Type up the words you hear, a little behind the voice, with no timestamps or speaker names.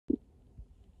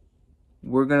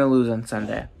we're going to lose on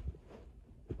Sunday.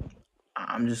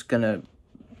 I'm just going to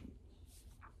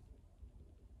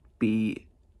be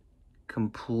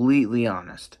completely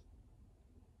honest.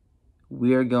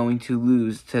 We are going to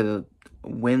lose to the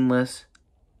winless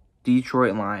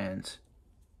Detroit Lions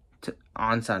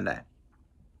on Sunday.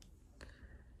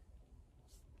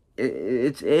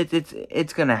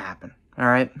 It's gonna happen. All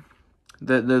right.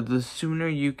 The sooner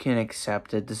you can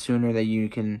accept it, the sooner that you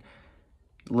can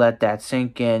let that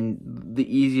sink in,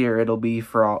 the easier it'll be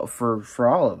for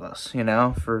all of us. You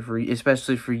know, for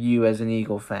especially for you as an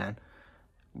Eagle fan.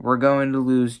 We're going to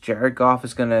lose. Jared Goff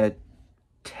is gonna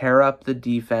tear up the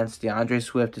defense. DeAndre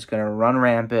Swift is gonna run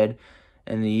rampant,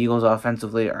 and the Eagles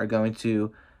offensively are going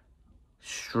to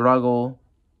struggle,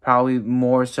 probably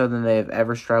more so than they've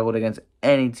ever struggled against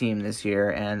any team this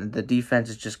year, and the defense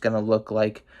is just going to look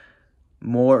like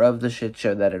more of the shit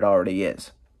show that it already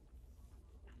is.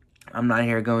 I'm not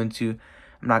going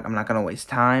to waste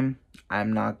time.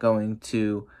 I'm not going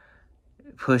to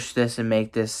push this and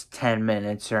make this 10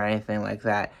 minutes or anything like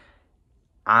that.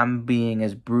 I'm being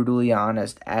as brutally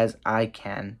honest as I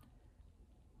can.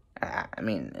 I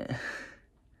mean,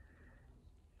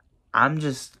 I'm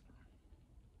just,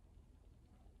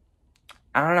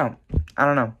 I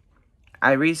don't know.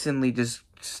 I recently just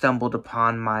stumbled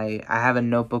upon I have a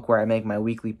notebook where I make my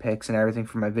weekly picks and everything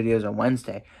for my videos on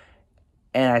Wednesday.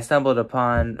 And I stumbled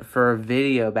upon, for a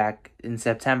video back in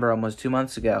September, almost 2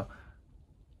 months ago,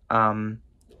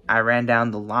 I ran down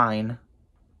the line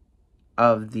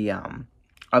of the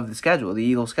schedule, the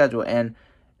Eagles schedule. And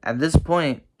at this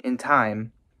point in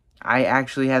time, I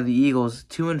actually have the Eagles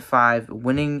 2-5,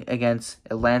 winning against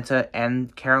Atlanta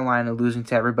and Carolina, losing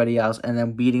to everybody else, and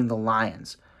then beating the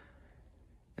Lions.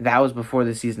 That was before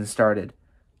the season started.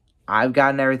 I've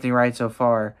gotten everything right so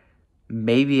far.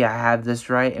 Maybe I have this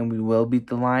right and we will beat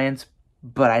the Lions,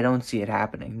 but I don't see it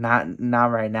happening. Not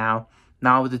right now.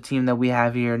 Not with the team that we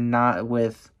have here. Not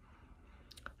with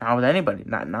anybody.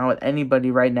 Not with anybody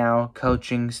right now.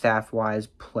 Coaching, staff-wise,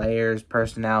 players,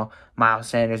 personnel. Miles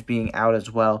Sanders being out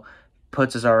as well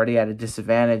puts us already at a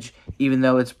disadvantage, even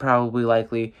though it's probably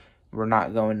likely we're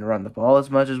not going to run the ball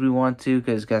as much as we want to,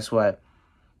 because guess what?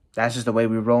 That's just the way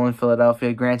we roll in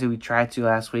Philadelphia. Granted, we tried to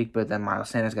last week, but then Miles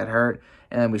Sanders got hurt,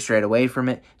 and then we strayed away from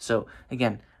it. So,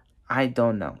 again, I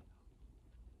don't know.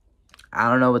 I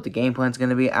don't know what the game plan's going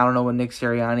to be. I don't know what Nick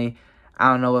Sirianni,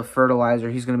 I don't know what fertilizer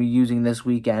he's going to be using this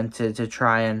weekend to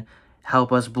try and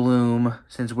help us bloom,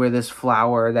 since we're this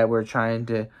flower that we're trying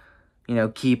to,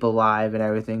 keep alive and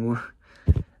everything.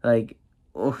 Like,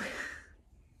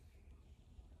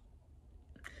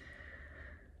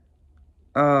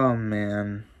 oh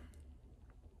man.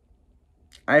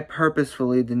 I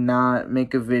purposefully did not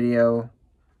make a video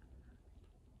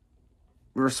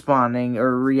responding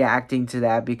or reacting to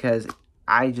that because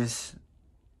I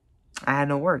had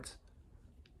no words.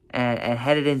 And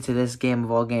headed into this game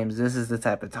of all games, this is the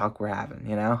type of talk we're having,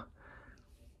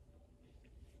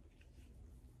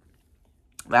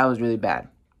 That was really bad.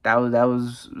 That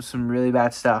was some really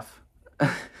bad stuff.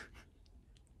 And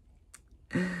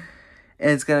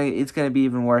it's gonna be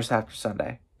even worse after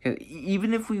Sunday. 'Cause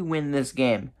even if we win this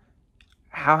game,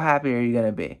 how happy are you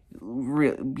gonna be?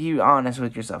 Be honest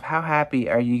with yourself. How happy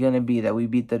are you gonna be that we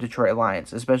beat the Detroit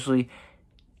Lions, especially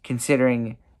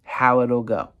considering how it'll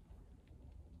go?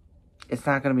 It's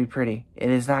not gonna be pretty.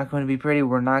 It is not going to be pretty.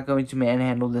 We're not going to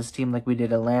manhandle this team like we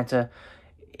did Atlanta.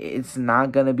 It's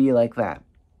not gonna be like that.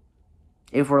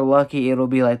 If we're lucky, it'll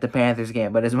be like the Panthers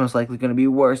game, but it's most likely gonna be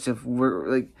worse if we're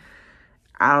like.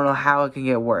 I don't know how it can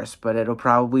get worse, but it'll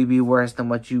probably be worse than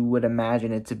what you would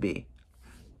imagine it to be.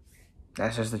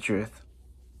 That's just the truth.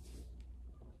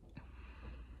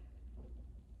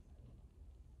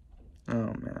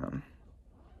 Oh, man.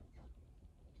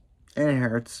 And it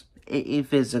hurts. It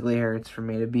physically hurts for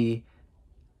me to be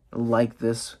like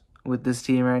this with this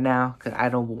team right now, because I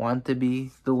don't want to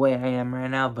be the way I am right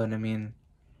now, but I mean,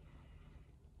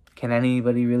 can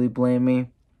anybody really blame me?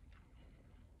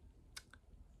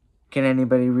 Can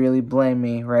anybody really blame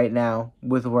me right now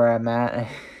with where I'm at?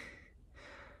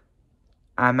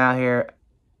 I'm out here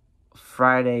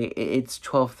Friday. It's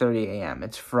 12:30 a.m.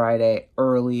 It's Friday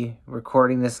early.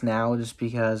 Recording this now just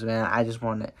because, man, I just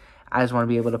want to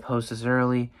be able to post this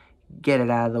early, get it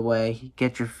out of the way,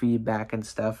 get your feedback and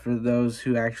stuff for those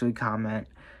who actually comment.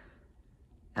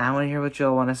 And I want to hear what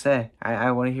y'all want to say.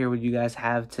 I want to hear what you guys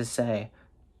have to say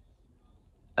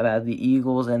about the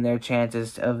Eagles and their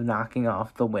chances of knocking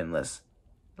off the winless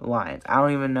Lions. I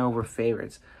don't even know we're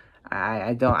favorites.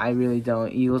 I really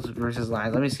don't. Eagles versus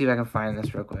Lions. Let me see if I can find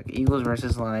this real quick. Eagles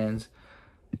versus Lions.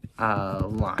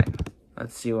 Line.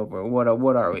 Let's see what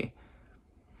are we?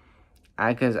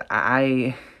 Because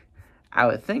I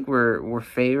would think we're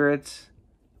favorites,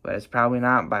 but it's probably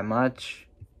not by much.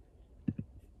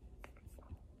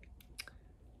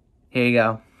 Here you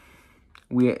go.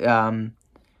 We're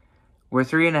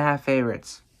 3.5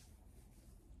 favorites.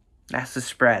 That's the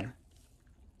spread.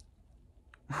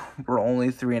 We're only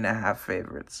 3.5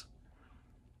 favorites.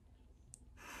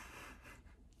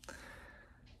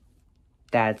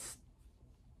 That's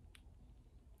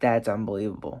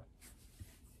unbelievable.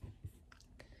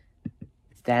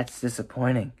 That's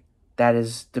disappointing. That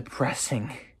is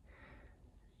depressing.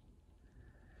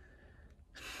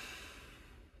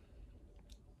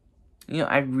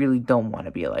 I really don't want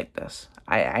to be like this.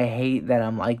 I hate that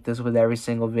I'm like this with every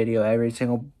single video, every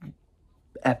single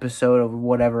episode of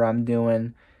whatever I'm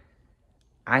doing.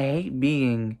 I hate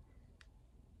being,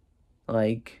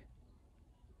 like,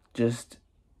 just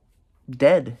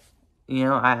dead.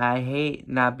 I hate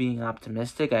not being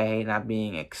optimistic. I hate not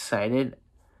being excited.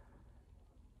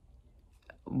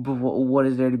 But what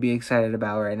is there to be excited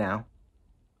about right now?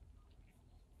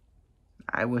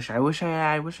 I wish I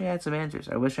had some answers.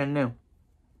 I wish I knew.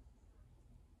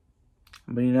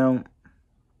 But I'm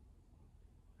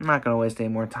not gonna waste any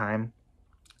more time.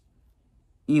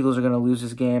 Eagles are gonna lose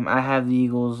this game. I have the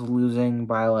Eagles losing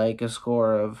by like a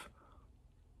score of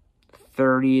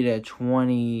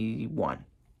 30-21.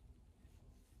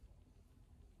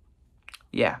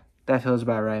 Yeah, that feels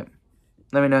about right.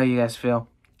 Let me know how you guys feel,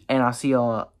 and I'll see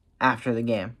y'all after the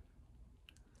game.